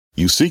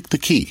You seek the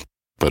key,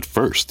 but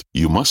first,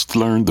 you must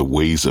learn the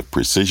ways of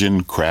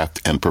precision, craft,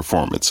 and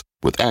performance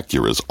with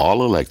Acura's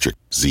all-electric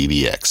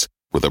ZDX.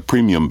 With a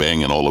premium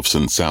Bang &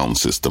 Olufsen sound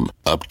system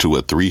up to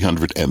a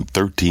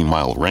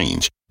 313-mile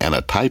range and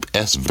a Type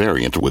S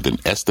variant with an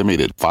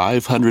estimated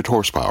 500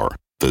 horsepower,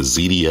 the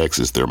ZDX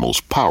is their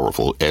most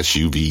powerful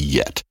SUV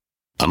yet.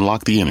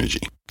 Unlock the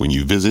energy when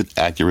you visit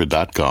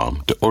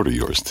Acura.com to order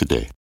yours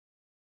today.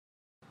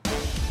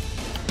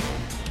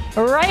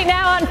 Right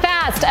now on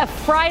Fast, a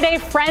Friday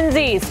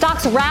frenzy.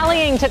 Stocks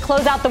rallying to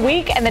close out the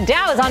week, and the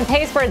Dow is on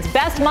pace for its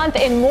best month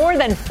in more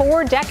than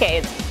 4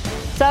 decades.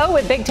 So,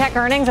 with big tech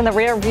earnings in the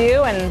rear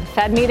view and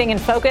Fed meeting in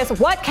focus,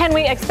 what can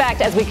we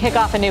expect as we kick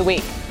off a new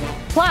week?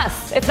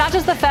 Plus, it's not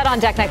just the Fed on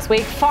deck next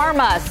week.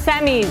 Pharma,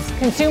 semis,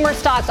 consumer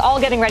stocks all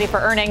getting ready for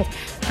earnings.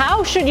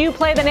 How should you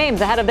play the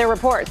names ahead of their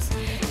reports?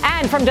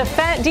 And from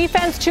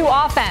defense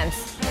to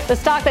offense, the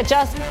stock that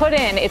just put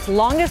in its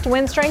longest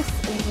winning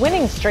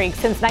streak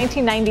since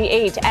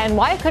 1998, and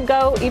why it could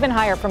go even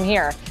higher from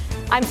here.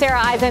 I'm Sarah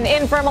Eisen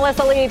in for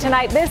Melissa Lee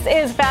tonight. This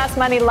is Fast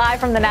Money live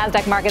from the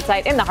NASDAQ market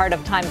site in the heart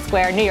of Times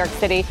Square, New York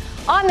City.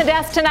 On the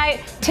desk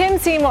tonight, Tim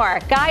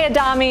Seymour, Guy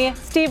Adami,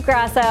 Steve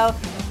Grasso,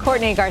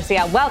 Courtney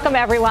Garcia. Welcome,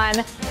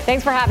 everyone.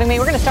 Thanks for having me.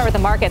 We're going to start with the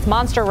markets.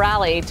 Monster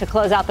rally to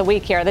close out the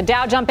week here. The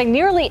Dow jumping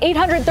nearly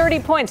 830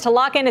 points to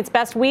lock in its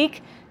best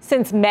week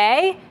since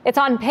May. It's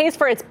on pace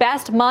for its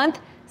best month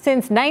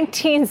since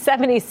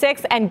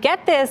 1976. And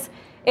get this,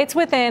 it's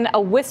within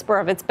a whisper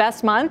of its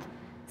best month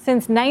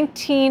since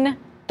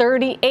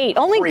 1938.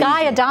 Only Crazy.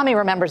 Guy Adami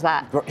remembers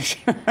that.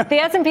 The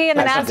S&P and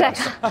the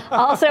NASDAQ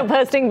also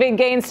posting big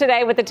gains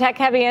today, with the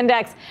tech-heavy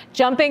index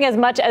jumping as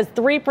much as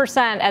 3%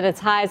 at its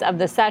highs of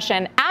the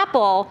session.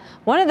 Apple,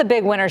 one of the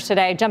big winners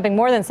today, jumping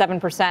more than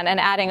 7% and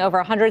adding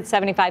over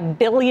 $175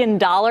 billion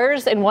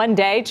in one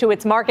day to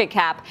its market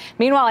cap.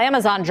 Meanwhile,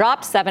 Amazon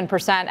dropped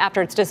 7%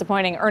 after its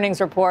disappointing earnings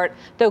report,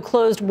 though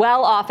closed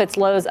well off its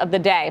lows of the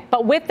day.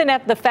 But with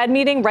the Fed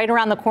meeting right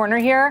around the corner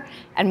here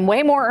and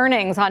way more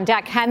earnings on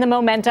deck, can the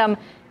momentum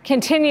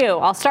continue?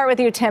 I'll start with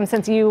you, Tim,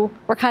 since you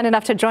were kind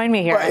enough to join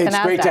me here. Well, it's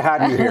great to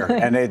have you here,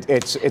 and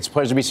it's a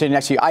pleasure to be sitting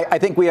next to you. I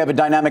think we have a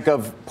dynamic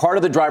of part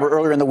of the driver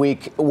earlier in the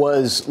week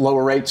was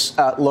lower rates,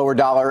 lower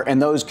dollar,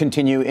 and those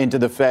continue into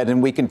the Fed.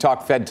 And we can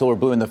talk Fed till we're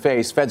blue in the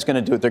face. Fed's going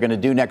to do what they're going to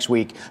do next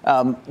week.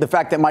 The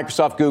fact that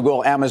Microsoft,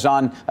 Google,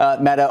 Amazon,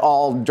 Meta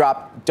all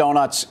dropped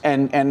donuts,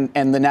 and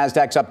the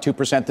Nasdaq's up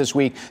 2% this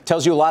week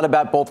tells you a lot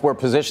about both where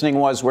positioning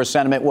was, where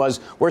sentiment was,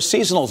 where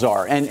seasonals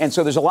are, and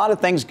so there's a lot of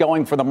things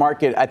going for the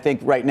market, I think,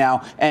 right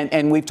now,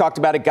 and we've talked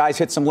about it. Guys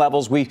hit some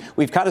levels.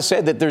 We've kind of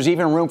said that there's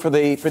even room for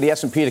the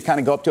S&P to kind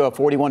of go up to a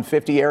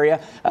 4150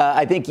 area.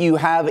 I think you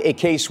have a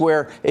case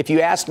where if you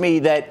asked me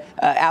that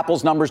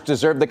Apple's numbers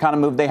deserve the kind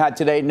of move they had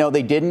today, no,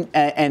 they didn't,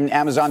 and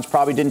Amazon's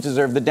probably didn't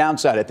deserve the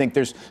downside. I think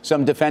there's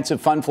some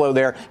defensive fund flow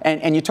there,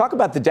 and you talk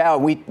about the Dow.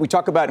 We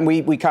talk about, and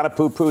we kind of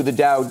poo-poo the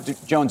Dow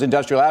Jones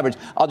Industrial Average.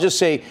 I'll just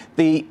say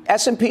the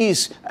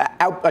S&P's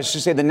I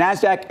should say the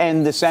Nasdaq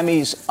and the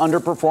semis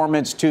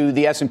underperformance to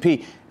the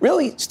S&P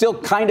really still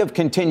kind of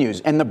continues.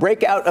 And the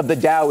breakout of the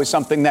Dow is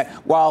something that,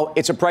 while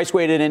it's a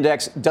price-weighted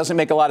index, doesn't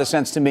make a lot of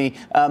sense to me.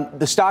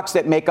 The stocks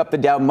that make up the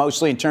Dow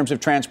mostly in terms of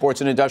transports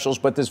and industrials,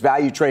 but this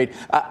value trade,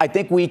 I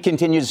think we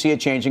continue to see a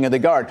changing of the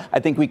guard. I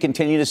think we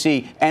continue to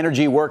see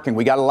energy working.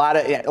 We got a lot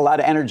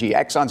of energy.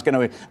 Exxon's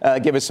going to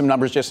give us some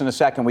numbers just in a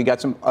second. We got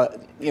some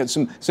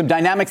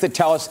dynamics that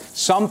tell us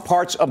some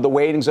parts of the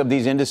weightings of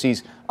these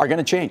indices are going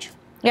to change.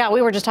 Yeah,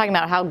 we were just talking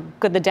about how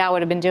good the Dow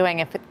would have been doing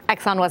if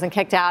Exxon wasn't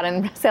kicked out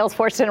and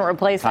Salesforce didn't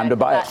replace it. Time to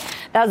buy it.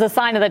 That was a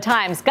sign of the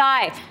times.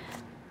 Guy,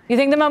 you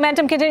think the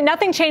momentum continues?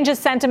 Nothing changes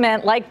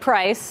sentiment like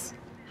price.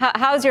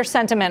 How's your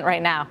sentiment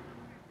right now?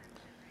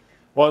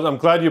 Well, I'm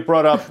glad you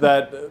brought up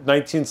that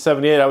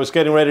 1978. I was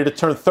getting ready to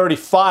turn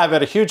 35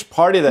 at a huge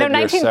party that year,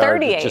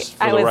 1938.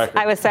 Sarah,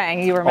 I was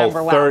saying you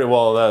remember well. 30,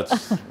 well,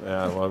 that's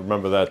I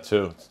remember that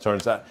too. It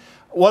turns out.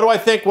 What do I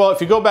think? Well, if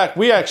you go back,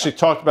 we actually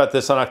talked about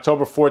this on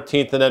October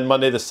 14th and then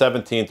Monday the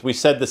 17th. We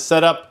said the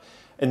setup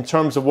in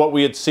terms of what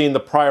we had seen the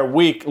prior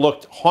week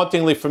looked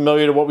hauntingly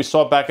familiar to what we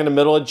saw back in the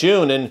middle of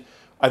June. And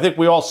I think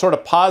we all sort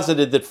of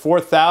posited that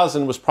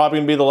 4,000 was probably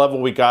going to be the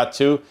level we got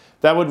to.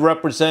 That would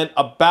represent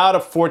about a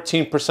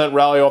 14%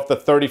 rally off the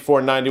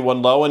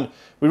 34.91 low. And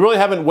we really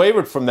haven't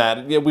wavered from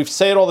that. We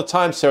say it all the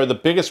time, Sarah. The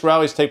biggest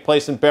rallies take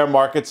place in bear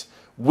markets.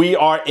 We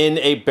are in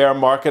a bear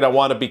market. I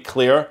want to be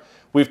clear.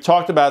 We've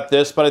talked about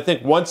this, but I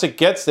think once it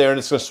gets there and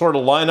it's going to sort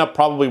of line up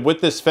probably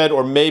with this Fed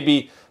or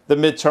maybe the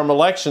midterm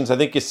elections, I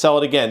think you sell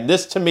it again.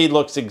 This, to me,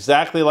 looks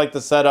exactly like the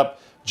setup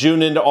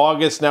June into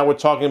August. Now we're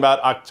talking about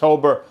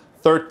October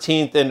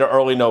 13th into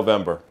early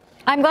November.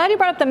 I'm glad you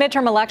brought up the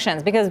midterm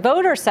elections because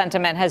voter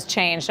sentiment has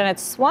changed, and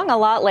it's swung a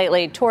lot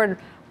lately toward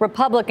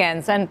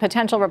Republicans and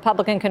potential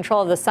Republican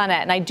control of the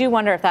Senate. And I do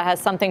wonder if that has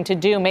something to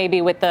do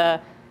maybe with the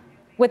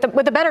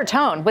better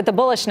tone, with the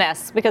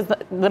bullishness, because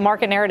the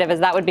market narrative is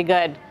that would be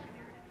good.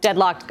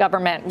 Deadlocked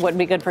government would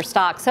be good for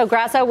stocks. So,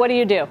 Grasso, what do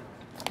you do?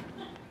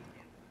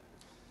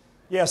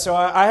 Yeah, so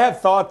I had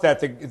thought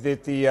that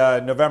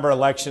the November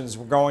elections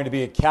were going to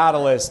be a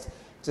catalyst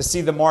to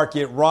see the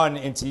market run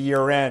into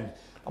year end.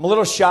 I'm a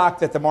little shocked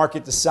that the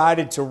market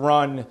decided to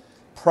run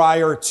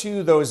prior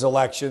to those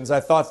elections. I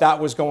thought that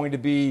was going to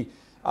be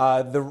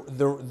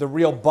the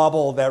real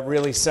bubble that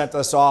really sent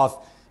us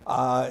off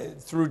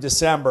through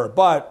December.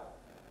 But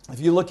if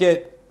you look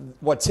at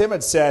what Tim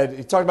had said,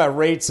 he talked about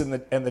rates and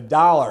the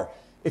dollar.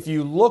 If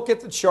you look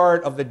at the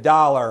chart of the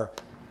dollar,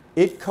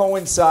 it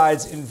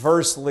coincides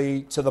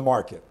inversely to the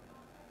market.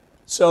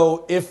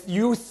 So if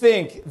you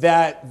think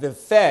that the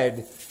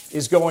Fed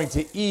is going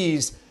to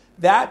ease,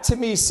 that to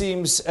me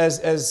seems,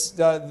 as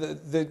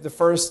the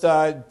first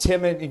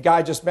Tim and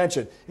Guy just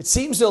mentioned, it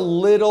seems a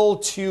little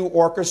too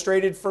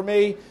orchestrated for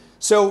me.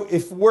 So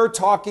if we're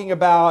talking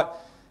about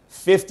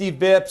 50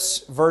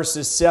 bips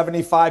versus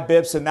 75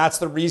 bips, and that's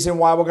the reason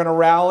why we're going to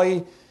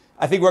rally,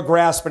 I think we're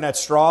grasping at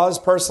straws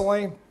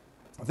personally.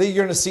 I think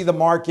you're going to see the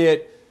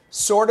market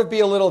sort of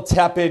be a little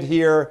tepid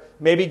here,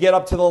 maybe get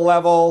up to the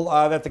level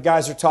that the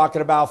guys are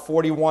talking about,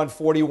 41,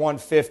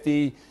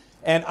 41.50.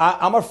 And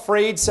I'm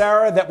afraid,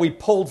 Sarah, that we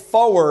pulled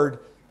forward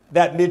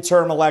that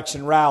midterm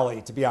election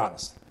rally, to be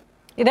honest.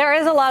 There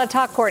is a lot of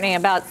talk, Courtney,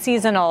 about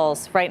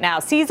seasonals right now.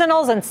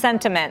 Seasonals and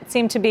sentiment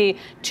seem to be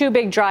two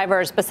big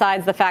drivers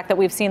besides the fact that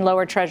we've seen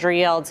lower Treasury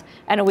yields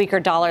and a weaker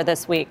dollar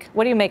this week.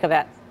 What do you make of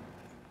it?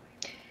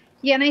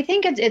 Yeah, and I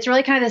think it's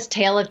really kind of this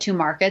tale of two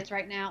markets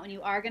right now. And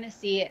you are going to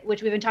see,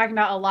 which we've been talking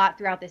about a lot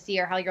throughout this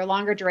year, how your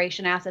longer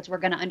duration assets were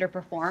going to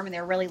underperform. And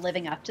they're really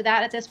living up to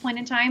that at this point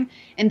in time.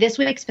 And this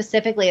week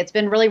specifically, it's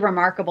been really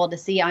remarkable to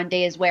see on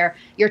days where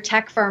your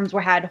tech firms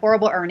had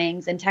horrible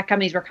earnings and tech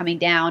companies were coming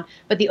down.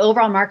 But the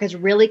overall markets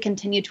really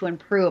continued to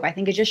improve. I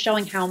think it's just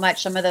showing how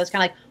much some of those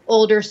kind of like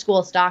older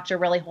school stocks are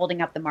really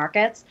holding up the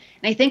markets.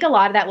 And I think a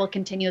lot of that will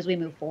continue as we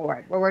move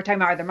forward, where we're talking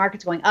about are the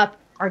markets going up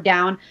or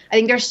down. I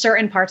think there's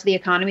certain parts of the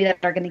economy that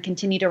are going to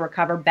continue to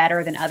recover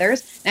better than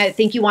others. And I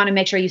think you want to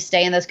make sure you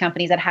stay in those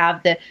companies that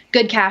have the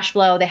good cash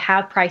flow, they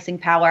have pricing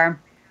power.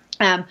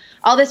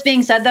 All this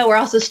being said, though, we're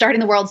also starting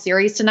the World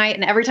Series tonight,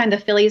 and every time the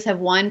Phillies have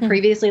won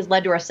previously has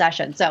led to a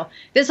recession. So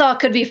this all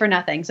could be for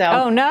nothing. So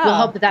we'll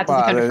hope that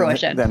doesn't come to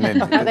fruition.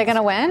 Are they going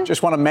to win?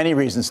 Just one of many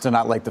reasons to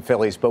not like the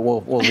Phillies, but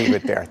we'll leave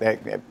it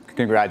there.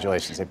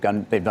 Congratulations.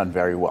 They've done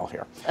very well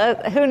here.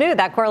 Who knew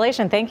that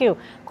correlation? Thank you,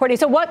 Courtney.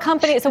 So what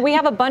company? So we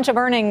have a bunch of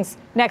earnings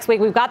next week.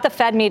 We've got the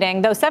Fed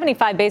meeting. Those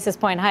 75 basis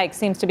point hike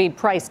seems to be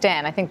priced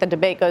in. I think the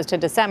debate goes to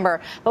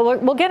December, but we're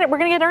going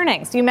to get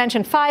earnings. You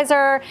mentioned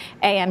Pfizer,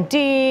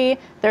 AMD.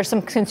 There's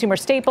some consumer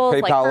staples.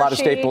 PayPal, like Hershey. a lot of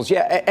staples.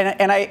 Yeah,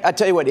 and I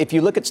tell you what, if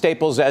you look at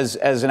staples as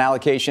an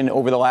allocation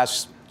over the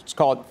last, let's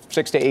call it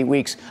 6 to 8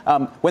 weeks,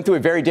 went through a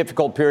very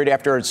difficult period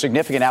after a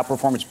significant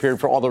outperformance period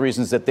for all the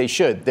reasons that they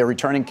should. They're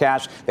returning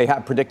cash. They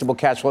have predictable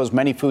cash flows.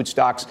 Many food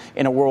stocks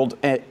in a world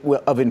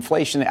of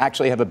inflation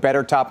actually have a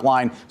better top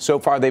line. So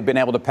far, they've been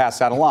able to pass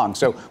that along.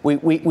 So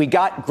we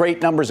got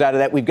great numbers out of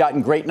that. We've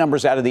gotten great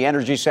numbers out of the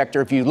energy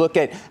sector. If you look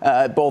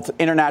at both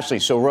internationally,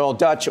 so Royal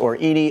Dutch or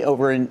Eni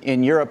over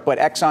in Europe, but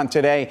Exxon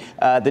today,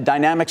 the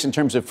dynamics in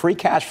terms of free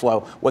cash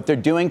flow, what they're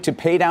doing to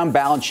pay down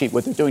balance sheet,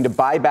 what they're doing to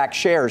buy back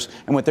shares,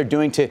 and what they're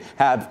doing to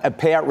have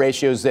payout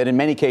ratios that in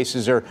many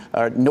cases are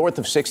north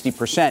of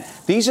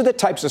 60%. These are the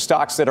types of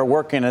stocks that are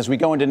working as we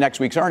go into next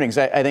week's earnings.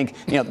 I think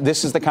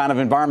this is the kind of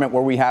environment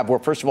where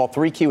first of all,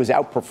 3Q has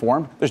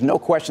outperformed. There's no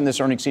question this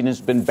earnings season has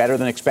been better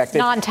than expected.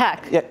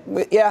 Non-tech.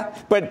 Yeah.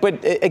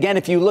 But again,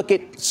 if you look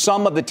at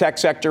some of the tech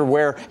sector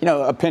where,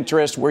 a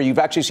Pinterest, where you've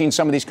actually seen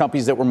some of these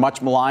companies that were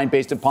much maligned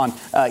based upon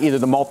either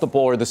the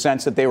multiple or the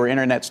sense that they were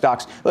internet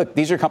stocks. Look,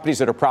 these are companies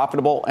that are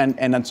profitable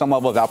and on some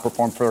level have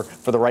outperformed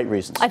for the right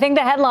reasons. I think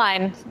the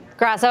headline,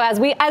 Grasso, as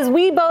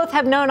we both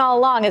have known all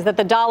along, is that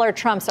the dollar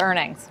trumps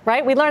earnings,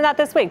 right? We learned that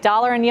this week.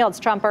 Dollar and yields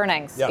trump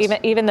earnings, yes.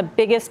 even the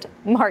biggest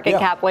market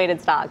cap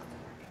weighted stocks.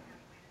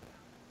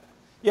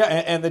 Yeah,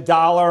 and the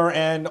dollar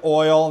and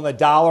oil and the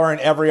dollar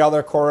and every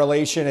other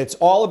correlation, it's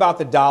all about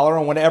the dollar.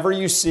 And whenever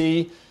you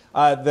see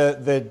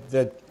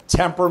the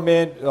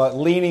temperament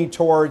leaning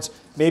towards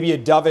maybe a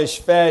dovish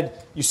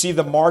Fed, you see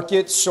the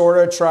market sort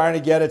of trying to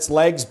get its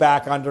legs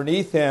back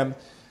underneath him.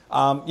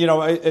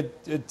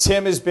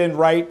 Tim has been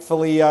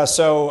rightfully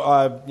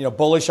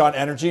bullish on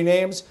energy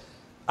names.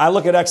 I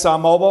look at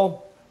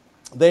ExxonMobil.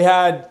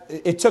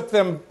 It took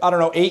them,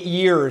 8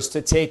 years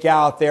to take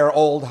out their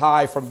old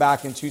high from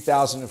back in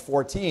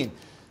 2014.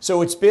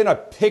 So it's been a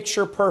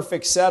picture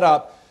perfect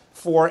setup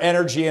for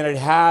energy, and it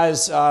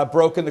has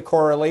broken the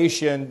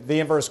correlation, the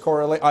inverse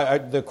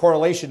the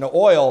correlation to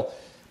oil.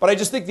 But I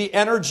just think the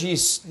energy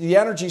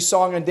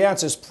song and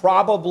dance is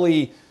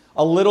probably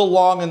a little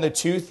long in the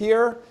tooth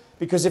here.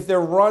 Because if they're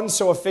run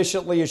so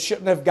efficiently, it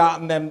shouldn't have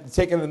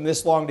taken them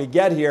this long to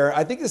get here.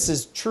 I think this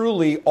is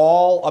truly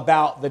all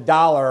about the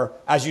dollar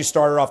as you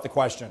started off the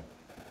question.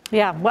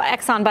 Yeah. Well,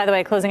 Exxon, by the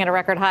way, closing at a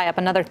record high, up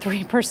another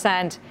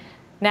 3%,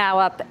 now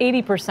up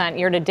 80%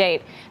 year to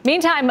date.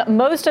 Meantime,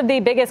 most of the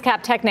biggest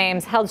cap tech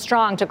names held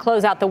strong to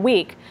close out the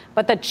week.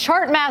 But the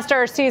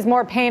Chartmaster sees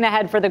more pain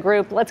ahead for the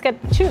group. Let's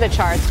get to the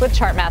charts with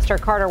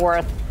Chartmaster Carter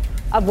Worth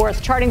of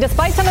Worth Charting.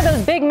 Despite some of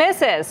those big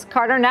misses,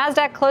 Carter,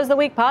 NASDAQ closed the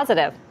week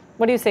positive.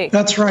 What do you see?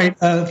 That's right.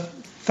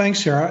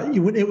 Thanks, Sarah.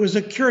 It was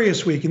a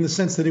curious week in the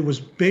sense that it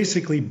was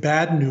basically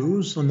bad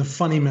news on the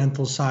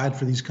fundamental side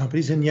for these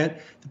companies, and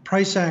yet the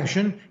price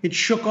action, it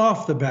shook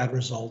off the bad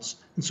results.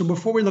 And so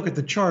before we look at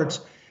the charts,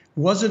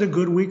 was it a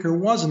good week or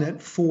wasn't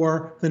it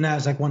for the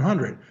NASDAQ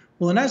 100?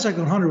 Well, the NASDAQ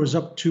 100 was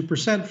up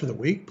 2% for the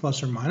week,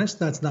 plus or minus.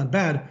 That's not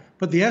bad.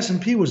 But the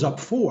S&P was up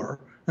 4%,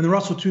 and the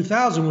Russell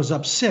 2000 was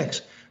up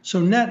 6%. So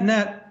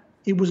net,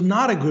 it was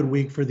not a good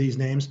week for these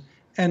names.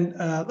 And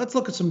let's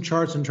look at some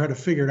charts and try to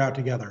figure it out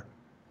together.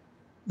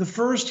 The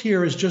first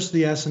here is just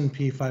the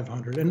S&P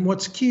 500. And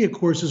what's key, of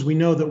course, is we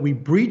know that we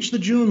breached the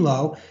June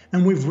low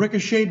and we've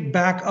ricocheted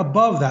back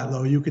above that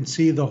low. You can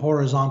see the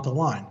horizontal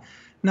line.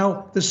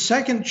 Now, the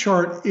second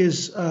chart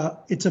is,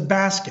 it's a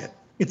basket.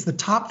 It's the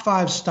top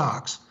 5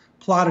 stocks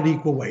plotted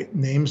equal weight.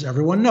 Names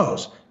everyone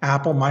knows: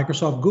 Apple,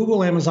 Microsoft,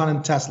 Google, Amazon,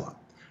 and Tesla,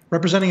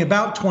 representing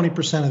about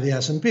 20% of the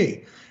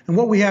S&P. And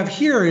what we have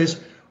here is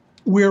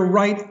we're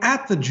right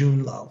at the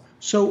June low.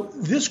 So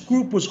this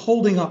group was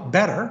holding up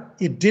better.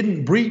 It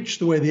didn't breach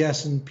the way the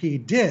S&P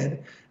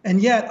did.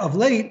 And yet, of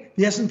late,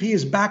 the S&P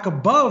is back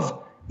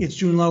above its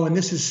June low, and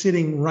this is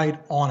sitting right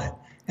on it.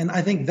 And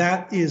I think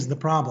that is the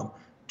problem.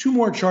 2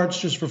 more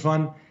charts just for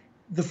fun.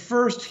 The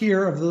first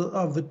here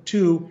of the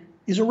 2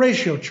 is a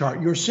ratio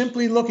chart. You're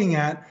simply looking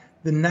at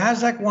the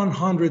NASDAQ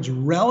 100's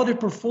relative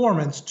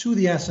performance to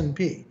the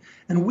S&P.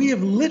 And we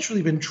have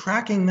literally been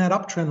tracking that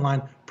uptrend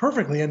line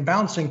perfectly and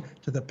bouncing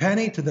to the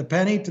penny, to the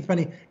penny, to the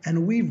penny,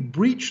 and we've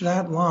breached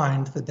that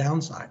line to the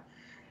downside.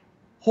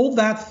 Hold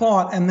that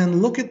thought and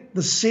then look at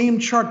the same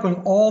chart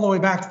going all the way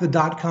back to the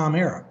dot-com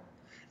era.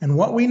 And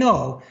what we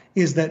know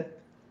is that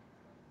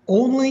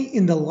only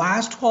in the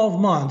last 12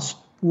 months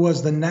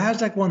was the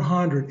NASDAQ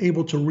 100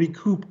 able to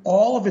recoup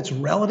all of its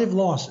relative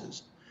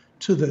losses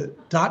to the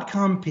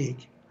dot-com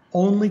peak,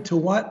 only to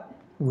what?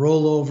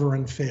 Roll over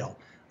and fail.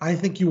 I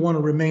think you want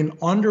to remain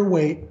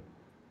underweight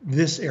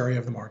this area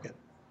of the market.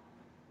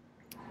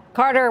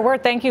 Carter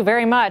Worth, thank you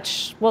very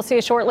much. We'll see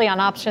you shortly on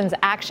options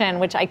action,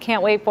 which I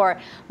can't wait for.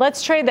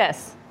 Let's trade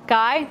this.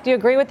 Guy, do you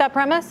agree with that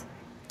premise?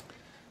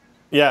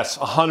 Yes,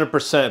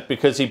 100%,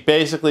 because he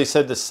basically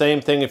said the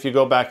same thing if you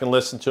go back and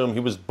listen to him.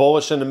 He was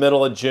bullish in the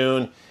middle of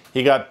June.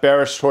 He got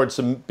bearish towards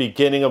the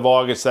beginning of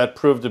August. That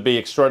proved to be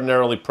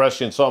extraordinarily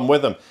prescient, so I'm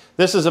with him.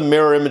 This is a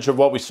mirror image of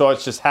what we saw.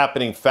 It's just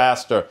happening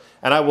faster.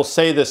 And I will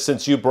say this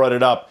since you brought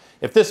it up.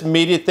 If this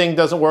media thing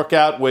doesn't work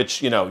out,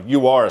 which,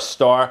 you are a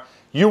star,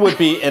 you would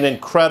be an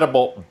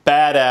incredible,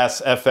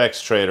 badass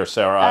FX trader,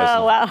 Sarah Eisen.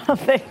 Oh, well,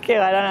 thank you.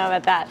 I don't know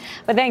about that.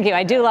 But thank you.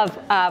 I do love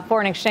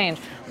foreign exchange.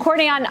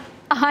 Courtney,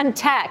 on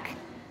tech,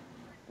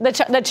 the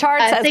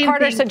chart, as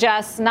Carter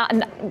suggests,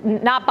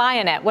 not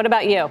buying it. What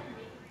about you?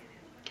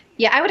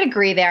 Yeah, I would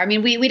agree there. I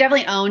mean, we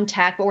definitely own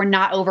tech, but we're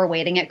not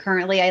overweighting it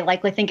currently. I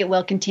likely think it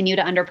will continue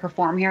to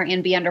underperform here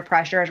and be under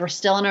pressure as we're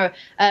still in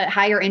a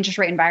higher interest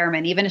rate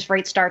environment. Even as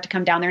rates start to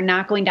come down, they're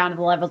not going down to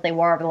the levels they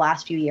were over the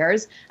last few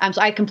years. So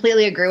I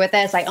completely agree with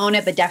this. I own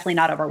it, but definitely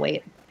not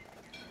overweight.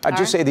 I'd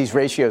just say these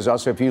ratios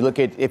also, if you look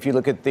at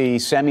the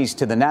semis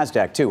to the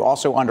NASDAQ, too,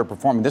 also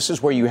underperforming. This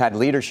is where you had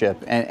leadership,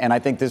 and I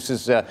think this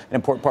is an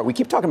important part. We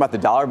keep talking about the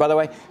dollar, by the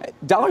way.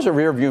 Dollar's a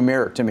rear-view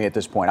mirror to me at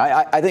this point.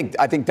 I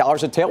think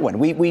dollar's a tailwind.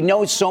 We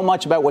know so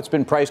much about what's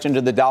been priced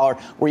into the dollar.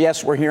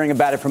 We're hearing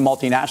about it from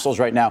multinationals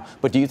right now,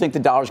 but do you think the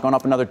dollar's going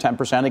up another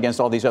 10% against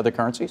all these other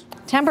currencies?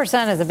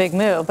 10% is a big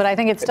move, but I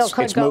think it still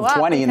could go up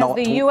because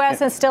the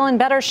U.S. is still in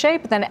better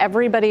shape than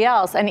everybody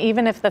else, and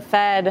even if the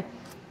Fed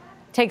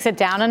takes it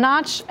down a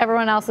notch,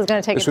 everyone else is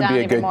going to take it down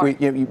even more.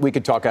 We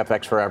could talk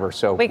FX forever,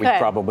 so we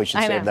probably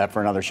should save that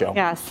for another show.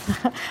 Yes,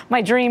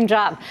 my dream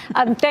job.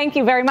 Thank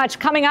you very much.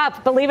 Coming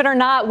up, believe it or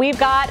not, we've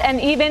got an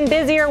even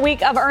busier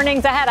week of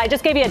earnings ahead. I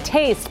just gave you a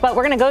taste, but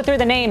we're going to go through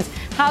the names,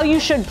 how you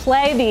should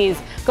play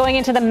these going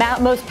into the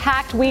most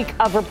packed week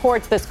of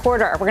reports this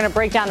quarter. We're going to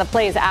break down the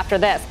plays after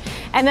this.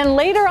 And then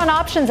later on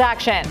options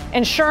action,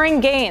 ensuring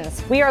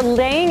gains. We are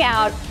laying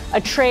out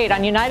a trade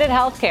on United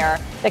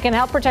Healthcare that can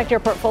help protect your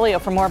portfolio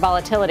from more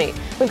volatility.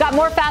 We've got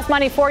more fast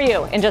money for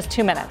you in just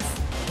 2 minutes.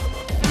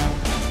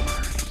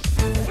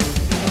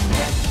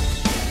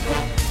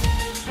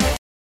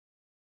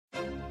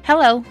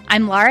 Hello,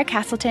 I'm Laura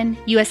Castleton,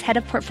 U.S. Head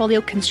of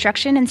Portfolio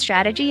Construction and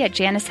Strategy at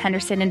Janus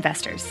Henderson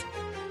Investors.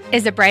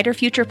 Is a brighter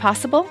future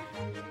possible?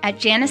 At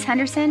Janus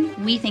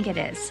Henderson, we think it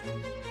is.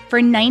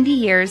 For 90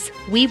 years,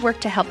 we've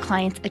worked to help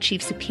clients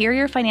achieve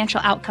superior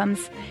financial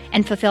outcomes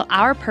and fulfill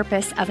our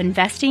purpose of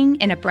investing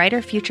in a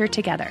brighter future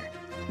together.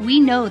 We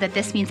know that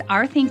this means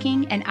our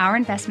thinking and our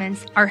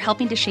investments are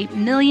helping to shape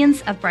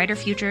millions of brighter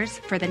futures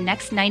for the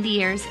next 90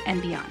 years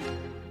and beyond.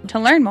 To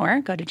learn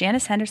more, go to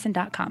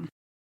janushenderson.com.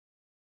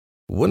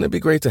 Wouldn't it be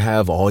great to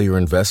have all your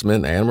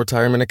investment and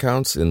retirement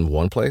accounts in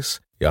one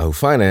place? Yahoo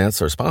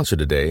Finance, our sponsor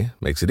today,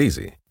 makes it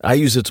easy. I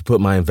use it to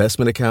put my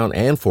investment account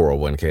and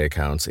 401k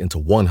accounts into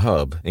one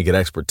hub and get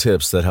expert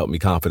tips that help me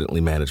confidently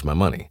manage my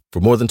money.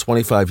 For more than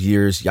 25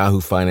 years, Yahoo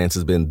Finance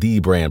has been the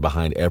brand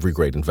behind every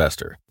great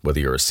investor. Whether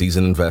you're a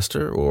seasoned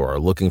investor or are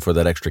looking for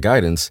that extra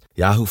guidance,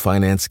 Yahoo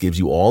Finance gives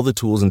you all the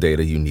tools and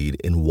data you need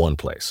in one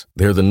place.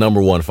 They're the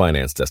 #1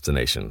 finance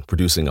destination,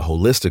 producing a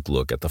holistic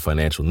look at the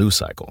financial news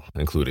cycle,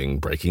 including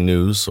breaking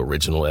news,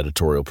 original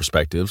editorial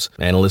perspectives,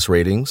 analyst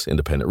ratings,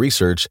 independent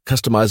research,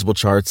 customizable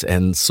charts,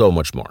 and so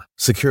much more.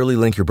 Securely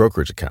link your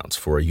brokerage accounts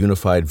for a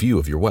unified view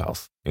of your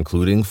wealth,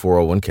 including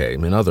 401k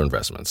and other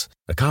investments.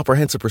 A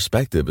comprehensive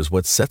perspective is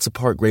what sets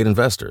apart great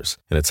investors,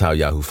 and it's how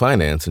Yahoo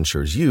Finance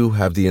ensures you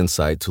have the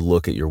insight to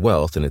look at your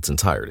wealth in its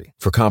entirety.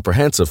 For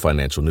comprehensive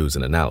financial news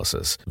and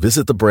analysis,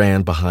 visit the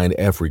brand behind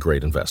every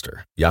great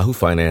investor,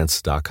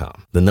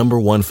 yahoofinance.com, the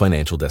 #1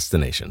 financial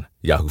destination,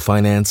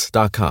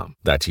 yahoofinance.com.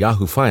 That's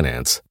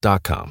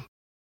yahoofinance.com.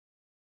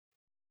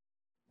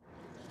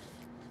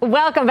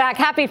 Welcome back.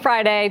 Happy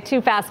Friday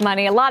to Fast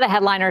Money. A lot of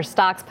headliner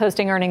stocks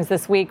posting earnings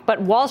this week,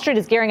 but Wall Street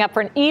is gearing up for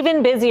an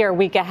even busier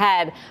week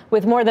ahead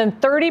with more than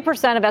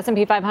 30% of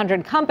S&P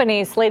 500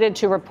 companies slated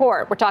to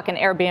report. We're talking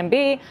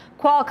Airbnb,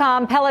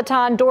 Qualcomm,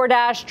 Peloton,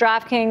 DoorDash,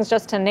 DraftKings,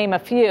 just to name a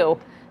few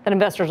that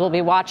investors will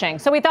be watching.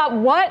 So we thought,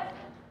 what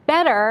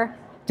better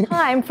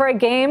time for a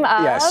game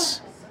of... Yes.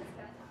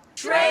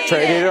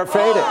 Traded or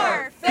faded.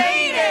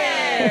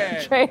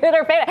 Traded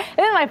or faded.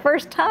 This is my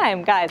first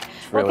time, guys.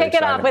 We'll kick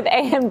it off with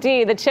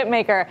AMD, the chip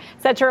maker,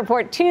 set to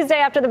report Tuesday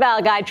after the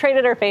bell. Guy,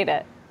 traded or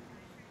faded?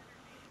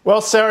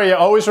 Well, Sarah, you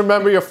always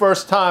remember your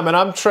first time, and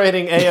I'm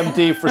trading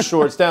AMD for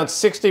sure. It's down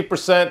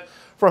 60%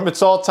 from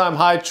its all-time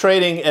high,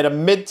 trading at a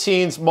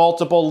mid-teens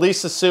multiple.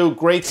 Lisa Su,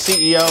 great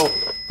CEO.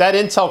 That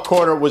Intel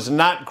quarter was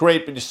not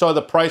great, but you saw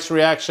the price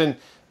reaction.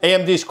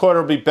 AMD's quarter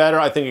will be better.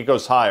 I think it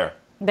goes higher.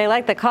 They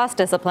like the cost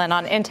discipline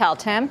on Intel,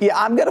 Tim. Yeah,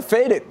 I'm going to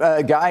fade it,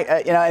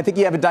 Guy. I think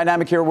you have a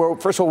dynamic here where,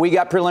 first of all, we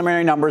got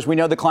preliminary numbers. We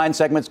know the client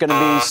segment's going to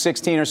be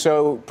 16 or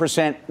so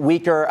 %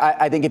 weaker.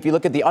 I think if you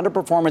look at the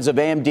underperformance of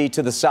AMD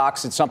to the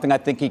stocks, it's something I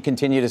think you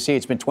continue to see.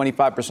 It's been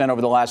 25% over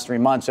the last 3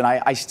 months, and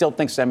I still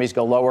think semis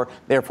go lower.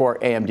 Therefore,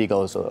 AMD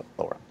goes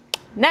lower.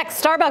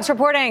 Next, Starbucks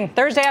reporting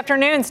Thursday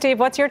afternoon. Steve,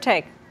 what's your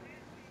take?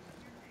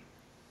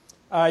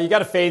 You got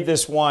to fade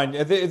this one.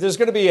 There's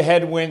going to be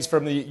headwinds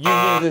from the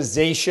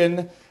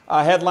unionization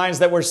headlines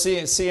that we're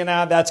seeing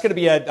now. That's going to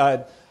be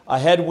a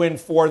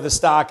headwind for the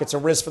stock. It's a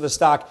risk for the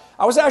stock.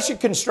 I was actually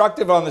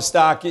constructive on the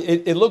stock.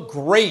 It looked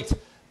great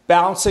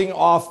bouncing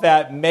off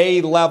that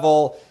May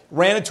level,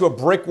 ran into a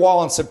brick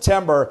wall in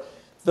September.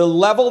 The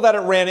level that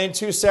it ran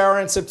into,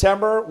 Sarah, in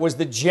September was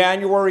the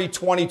January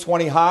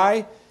 2020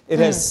 high. It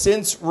has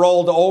since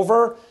rolled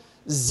over.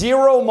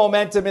 Zero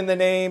momentum in the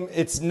name.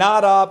 It's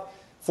not up.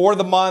 For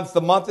the month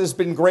has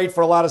been great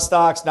for a lot of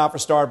stocks, not for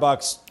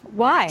Starbucks.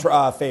 Why?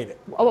 Faded.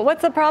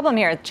 What's the problem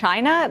here?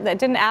 China?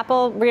 Didn't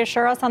Apple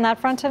reassure us on that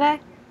front today?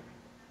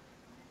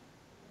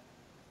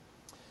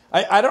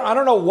 I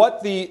don't know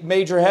what the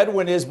major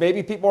headwind is.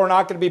 Maybe people are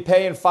not going to be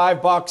paying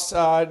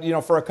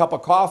 $5, for a cup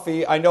of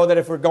coffee. I know that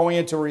if we're going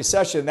into a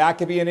recession, that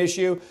could be an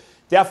issue.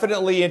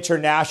 Definitely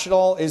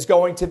international is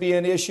going to be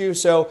an issue.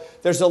 So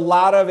there's a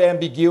lot of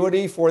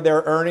ambiguity for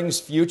their earnings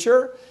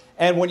future.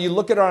 And when you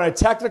look at it on a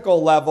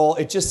technical level,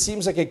 it just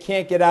seems like it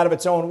can't get out of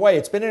its own way.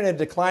 It's been in a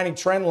declining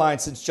trend line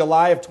since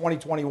July of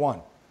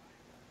 2021.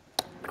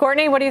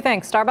 Courtney, what do you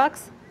think?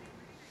 Starbucks?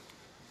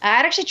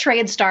 I'd actually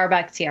trade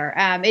Starbucks here.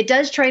 It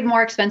does trade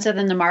more expensive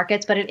than the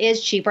markets, but it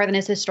is cheaper than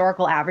its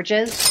historical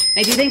averages.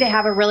 I do think they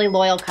have a really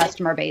loyal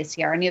customer base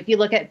here. And if you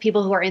look at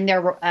people who are in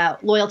their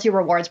loyalty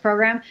rewards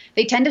program,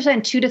 they tend to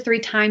spend 2 to 3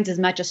 times as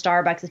much as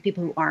Starbucks as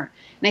people who aren't.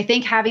 And I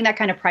think having that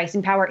kind of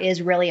pricing power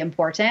is really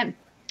important.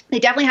 They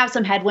definitely have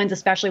some headwinds,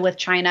 especially with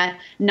China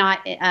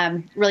not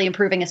really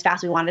improving as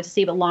fast as we wanted to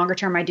see. But longer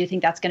term, I do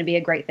think that's going to be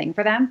a great thing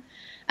for them.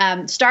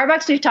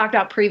 Starbucks, we've talked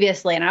about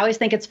previously, and I always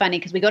think it's funny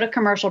because we go to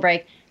commercial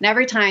break, and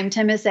every time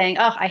Tim is saying,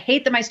 oh, I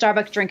hate that my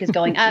Starbucks drink is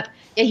going up,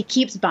 yet he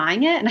keeps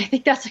buying it. And I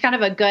think that's kind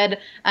of a good,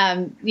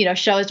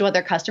 show as to what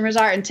their customers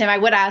are. And Tim, I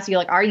would ask you,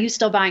 are you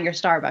still buying your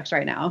Starbucks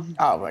right now?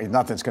 Oh,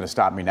 nothing's going to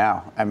stop me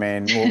now. I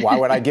mean, why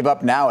would I give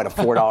up now at a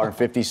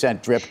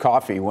 $4.50 drip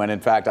coffee when, in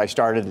fact, I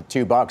started at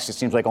 $2? It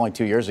seems like only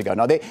 2 years ago.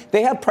 No,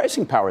 they have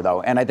pricing power,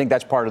 though, and I think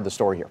that's part of the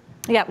story here.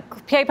 Yeah,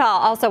 PayPal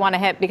also want to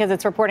hit because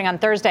it's reporting on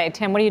Thursday.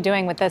 Tim, what are you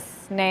doing with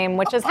this name,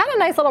 which has had a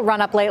nice little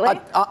run up lately?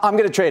 I'm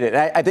going to trade it.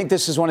 I think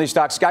this is one of these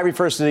stocks. Guy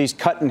refers to these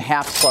cut in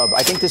half club.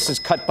 I think this is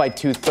cut by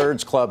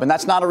 2/3 club, and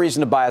that's not a reason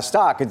to buy a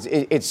stock.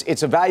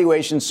 It's a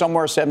valuation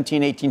somewhere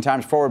 17, 18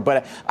 times forward.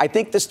 But I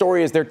think the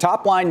story is their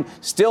top line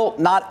still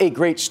not a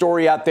great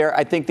story out there.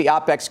 I think the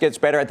OPEX gets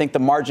better. I think the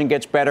margin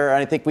gets better. And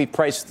I think we've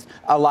priced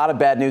a lot of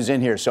bad news in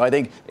here. So I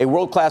think a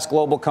world-class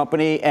global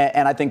company,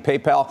 and I think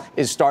PayPal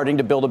is starting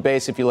to build a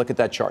base if you look at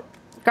that chart.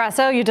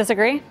 Grasso, you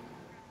disagree?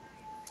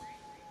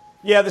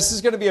 Yeah, this is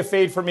going to be a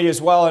fade for me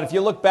as well. And if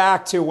you look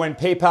back to when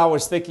PayPal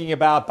was thinking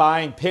about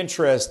buying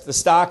Pinterest, the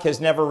stock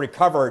has never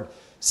recovered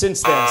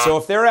since then. So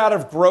if they're out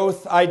of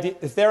growth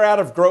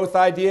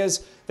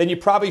ideas, then you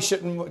probably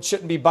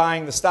shouldn't be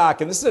buying the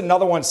stock. And this is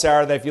another one,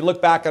 Sarah, that if you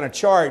look back on a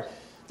chart,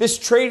 this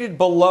traded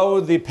below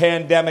the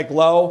pandemic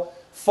low,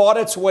 fought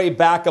its way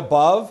back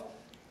above,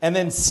 and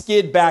then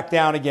skid back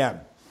down again.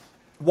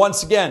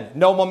 Once again,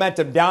 no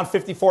momentum, down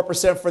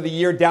 54% for the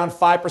year, down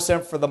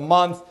 5% for the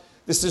month.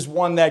 This is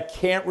one that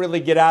can't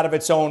really get out of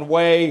its own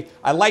way.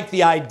 I like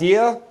the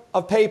idea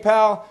of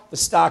PayPal. The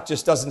stock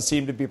just doesn't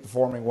seem to be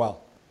performing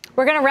well.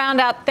 We're going to round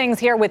out things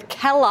here with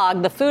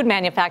Kellogg, the food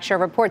manufacturer,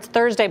 reports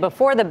Thursday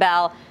before the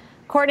bell.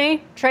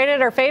 Courtney, traded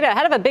or faded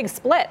ahead of a big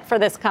split for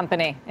this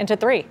company into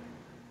 3.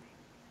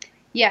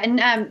 Yeah,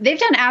 and they've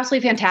done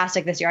absolutely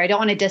fantastic this year. I don't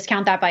want to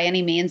discount that by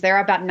any means. They're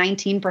about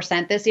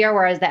 19% this year,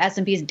 whereas the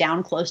S&P is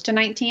down close to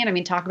 19. I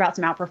mean, talk about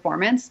some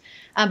outperformance.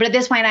 But at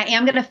this point, I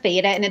am going to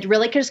fade it, and it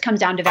really just comes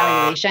down to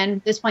valuation.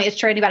 At this point, it's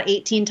trading about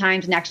 18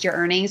 times next year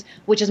earnings,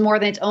 which is more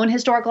than its own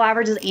historical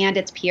averages and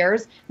its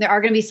peers. There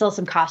are going to be still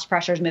some cost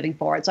pressures moving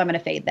forward, so I'm going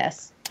to fade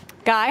this.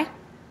 Guy?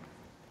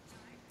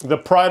 The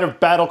pride of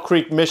Battle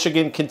Creek,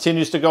 Michigan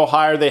continues to go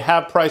higher. They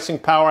have pricing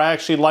power. I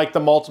actually like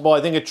the multiple.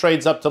 I think it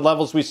trades up to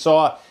levels we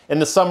saw in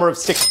the summer of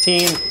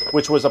 16,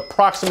 which was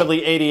approximately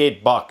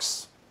 $88.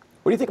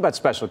 What do you think about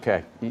Special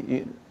K?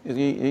 You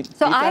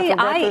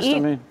I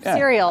eat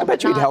cereal. I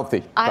bet you eat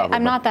healthy.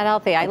 I'm not that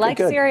healthy. I like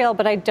cereal,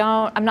 but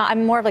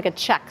I'm more of like a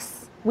Chex.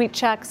 Wheat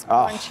Chex,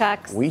 corn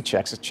Chex. Wheat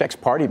Chex.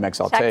 Chex party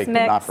mix I'll Chex take,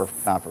 mix. but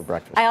not for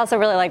breakfast. I also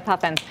really like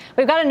puffins.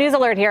 We've got a news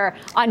alert here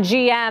on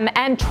GM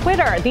and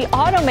Twitter. The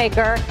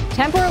automaker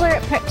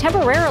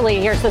temporarily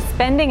here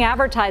suspending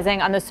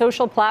advertising on the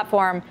social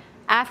platform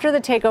after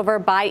the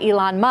takeover by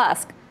Elon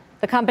Musk.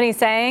 The company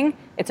saying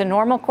it's a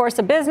normal course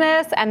of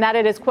business and that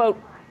it is, quote,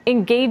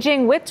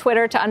 engaging with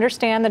Twitter to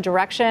understand the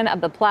direction of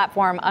the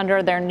platform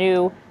under their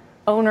new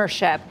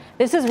ownership.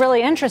 This is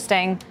really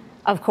interesting,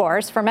 of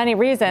course, for many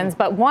reasons,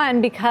 but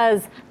one,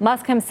 because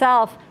Musk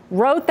himself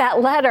wrote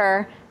that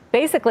letter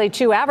basically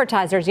to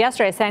advertisers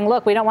yesterday saying,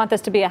 look, we don't want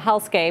this to be a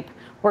hellscape.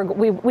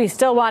 We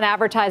still want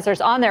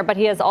advertisers on there, but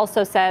he has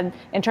also said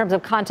in terms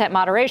of content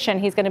moderation,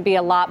 he's going to be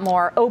a lot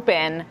more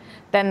open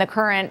than the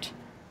current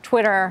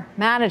Twitter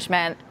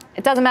management.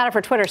 It doesn't matter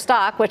for Twitter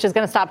stock, which is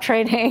going to stop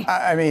trading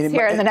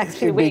here in the next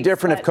few weeks. It'd be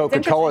different if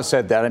Coca-Cola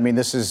said that. I mean,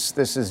 this is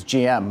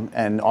GM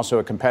and also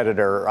a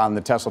competitor on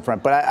the Tesla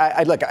front.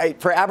 But look,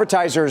 for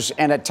advertisers,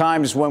 and at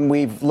times when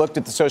we've looked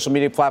at the social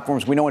media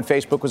platforms, we know when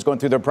Facebook was going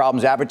through their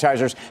problems,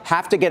 advertisers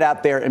have to get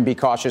out there and be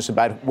cautious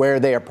about where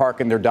they are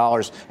parking their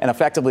dollars and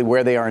effectively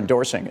where they are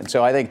endorsing. And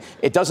so I think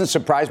it doesn't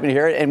surprise me to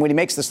hear it. And when he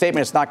makes the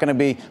statement, it's not going to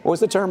be, what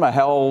was the term,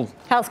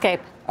 hellscape.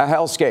 A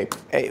hellscape.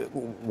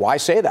 Why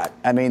say that?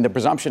 I mean, the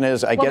presumption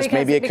is, I guess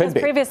maybe it could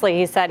be. Previously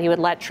he said he would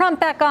let Trump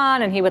back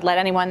on and he would let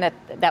anyone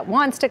that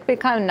wants to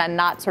become and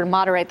not sort of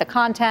moderate the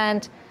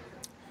content.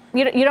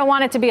 You don't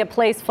want it to be a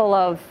place full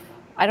of,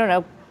 I don't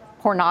know,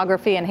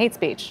 pornography and hate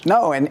speech.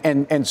 No,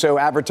 and so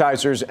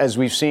advertisers, as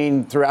we've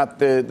seen throughout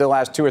the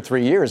last 2 or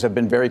 3 years, have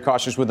been very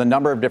cautious with a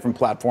number of different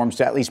platforms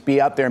to at least be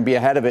out there and be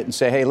ahead of it and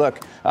say, hey,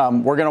 look,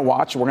 we're going to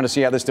watch, we're going to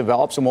see how this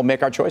develops, and we'll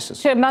make our choices.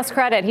 To Musk's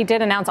credit, he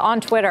did announce on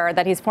Twitter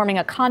that he's forming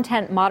a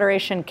content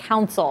moderation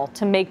council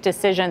to make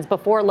decisions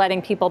before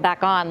letting people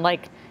back on,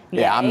 like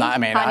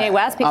Kanye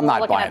West. People are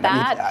looking at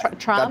that.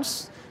 Trump.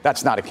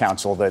 That's not a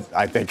council that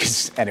I think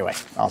is, anyway,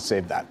 I'll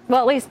save that. Well,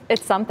 at least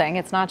it's something.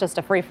 It's not just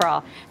a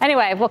free-for-all.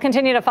 Anyway, we'll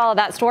continue to follow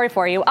that story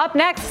for you. Up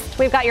next,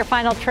 we've got your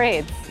final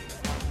trades.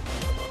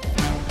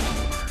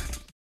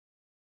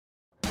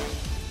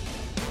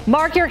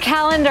 Mark your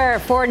calendar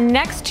for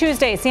next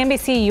Tuesday,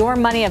 CNBC Your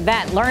Money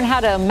event. Learn how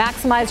to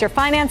maximize your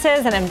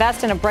finances and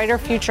invest in a brighter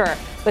future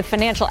with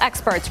financial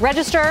experts.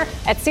 Register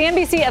at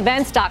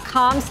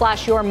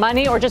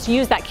cnbcevents.com/yourmoney or just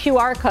use that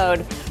QR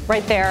code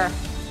right there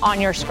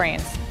on your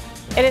screens.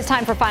 It is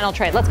time for final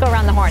trade. Let's go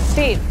around the horn.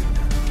 Steve.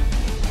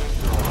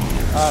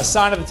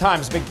 Sign of the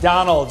times.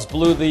 McDonald's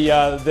blew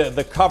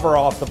the cover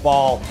off the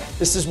ball.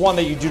 This is one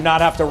that you do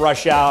not have to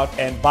rush out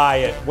and buy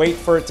it. Wait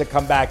for it to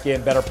come back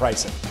in. Better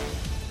pricing.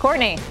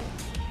 Courtney.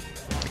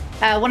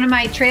 One of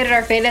my traded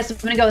or faded, I'm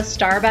going to go with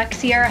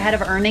Starbucks here ahead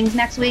of earnings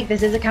next week.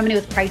 This is a company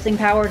with pricing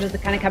power, which is the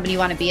kind of company you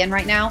want to be in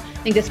right now.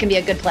 I think this can be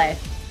a good play.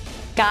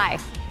 Guy.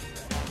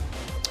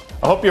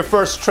 I hope your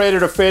first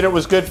traded or faded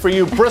was good for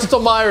you. Bristol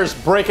Myers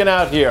breaking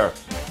out here.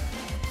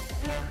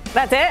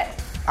 That's it?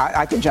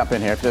 I can jump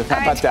in here. How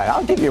about that?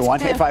 I'll give you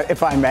one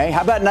if I may.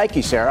 How about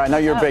Nike, Sarah? I know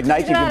you're a big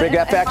Nike. You're a big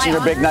FX and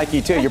you're a big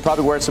Nike, too. You're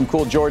probably wearing some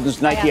cool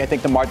Jordans. Nike, I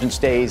think the margin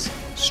stays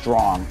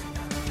strong.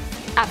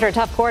 After a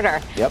tough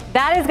quarter. Yep.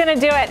 That is going to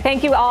do it.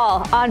 Thank you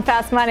all on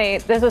Fast Money.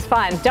 This was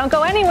fun. Don't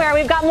go anywhere.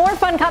 We've got more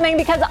fun coming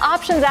because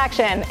options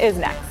action is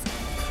next.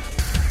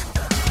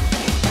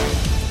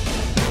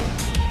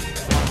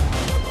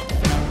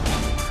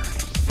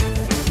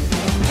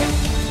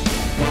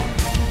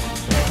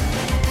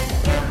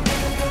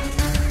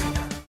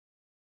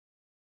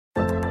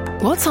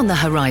 What's on the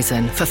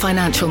horizon for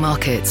financial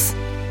markets?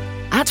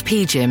 At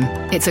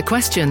PGIM, it's a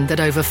question that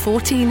over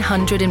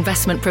 1,400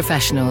 investment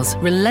professionals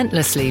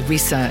relentlessly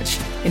research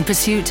in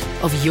pursuit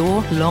of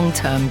your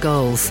long-term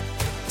goals.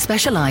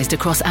 specialized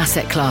across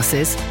asset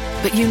classes,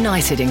 but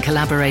united in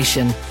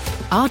collaboration.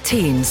 Our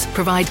teams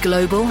provide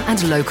global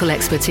and local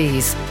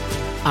expertise.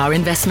 Our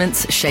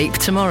investments shape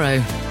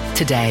tomorrow,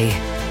 today.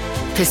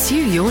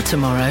 Pursue your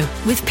tomorrow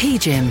with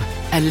PGIM,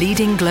 a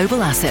leading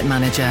global asset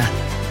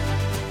manager.